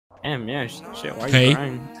Damn, yeah, shit, why are Hey. you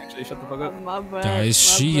crying? Actually, shut the fuck up. My bad, Guys,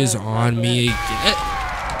 she is on me again.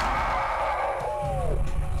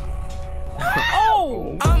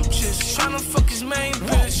 Oh! I'm just trying to fuck his main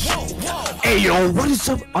bitch. Hey yo, what is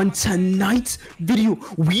up? On tonight's video,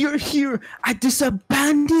 we are here at this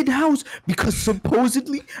abandoned house because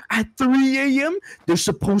supposedly at 3 a.m. there's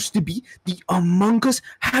supposed to be the Among Us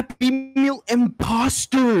Happy Meal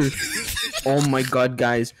imposter. Oh my god,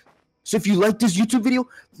 guys. So if you like this YouTube video,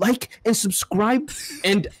 like and subscribe,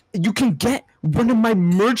 and you can get one of my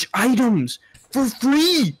merch items for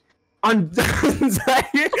free on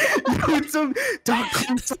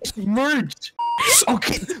youtube.com/merch.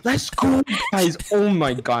 Okay, let's go, guys. Oh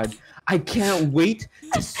my god, I can't wait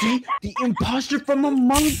to see the imposter from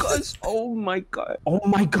Among Us. Oh my god,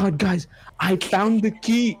 guys, I found the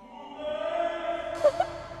key.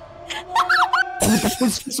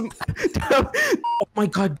 Oh my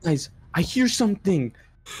god, guys, I hear something.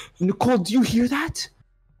 Nicole, do you hear that?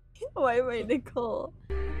 Wait, Nicole.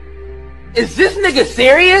 Is this nigga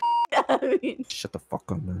serious? I mean, Shut the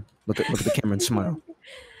fuck up, man. Look at the camera and smile. Look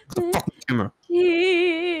at the fucking camera.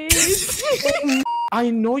 jeez. I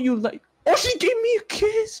know you like. Oh, she gave me a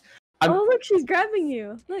kiss. Oh, look, she's grabbing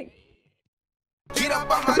you. Look. Get up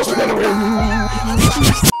on my track.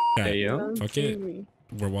 Hey, yo. Don't Fuck see it. me.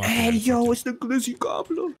 We're walking. Hey, yo, it's the Glizzy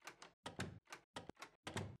Gobbler.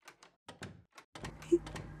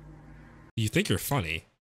 You think you're funny?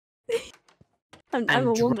 I'm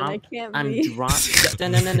a woman, I can't I'm be. dropped,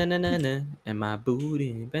 and my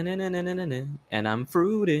booty, and I'm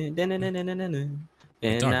fruited, and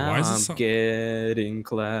Doug, now why is I'm this so- getting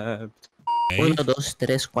clapped. Hey? 1, 2,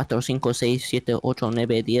 3, 4, 5, 6, 7, 8,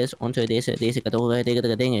 9, 10,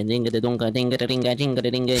 11, 14,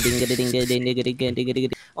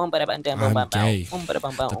 I'm gay.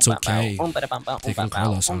 That's okay. Taking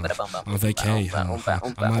Carlos on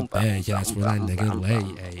vacay. I'm my bed. Yeah, that's where that nigga lay. Ay,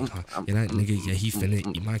 yeah, that nigga, yeah, he finna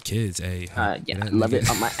eat my kids. Ay, Yeah, I love it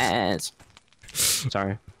on my ass.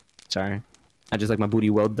 Sorry. I just like my booty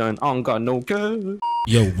well done. Oh god, no good.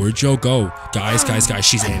 Yo, where'd Joe go? Guys,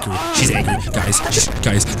 she's angry. Guys,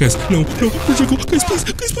 no, where'd you go? Guys,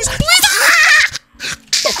 please.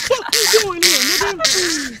 What you doing here,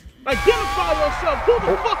 nigga? Identify yourself. Who the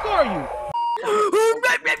fuck are you?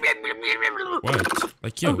 What?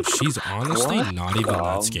 Like, yo, she's honestly not even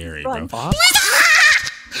that scary, bro.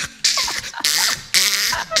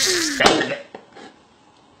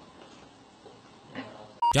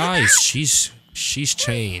 Guys, she's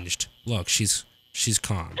changed. Look, she's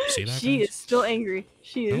calm. See that? She guys? is still angry.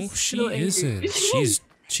 She is No, she still angry. isn't.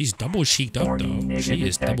 She's double cheeked up though. She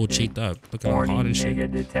is double cheeked up. Looking all hot and shit. Oh,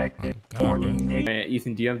 God, bro. Hey,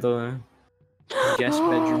 Ethan, do you have the guest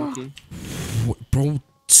bedroom key? Bro,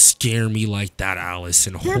 scare me like that,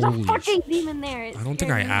 Allison. There's a Holy fucking demon there. It I don't think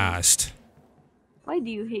I scared me. asked. Why do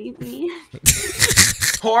you hate me?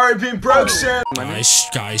 Hard been broke, Sam.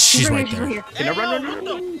 Guys, she's right there. Here.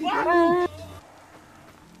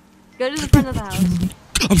 Go to the front of the house.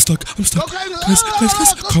 I'm stuck. Guys,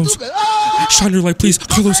 Carlos. Shine your light, please.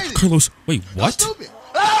 Carlos. Wait, what?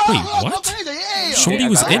 Shorty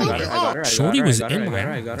was in there. Shorty was in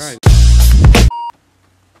there.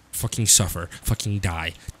 Fucking suffer. Fucking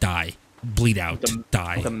die. Bleed out.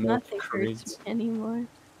 Die. The milk Nothing hurts creates. me anymore.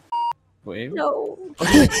 Wait. No.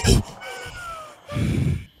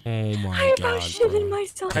 Oh my I god. have shit in bro.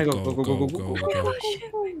 myself. Hey, Go. go. I have shit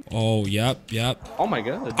in myself. Oh, yep. Oh my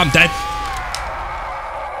god. I'm dead.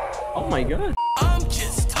 Oh my god. I'm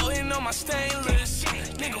just toting on my stainless.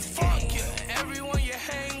 Nigga, fuck you.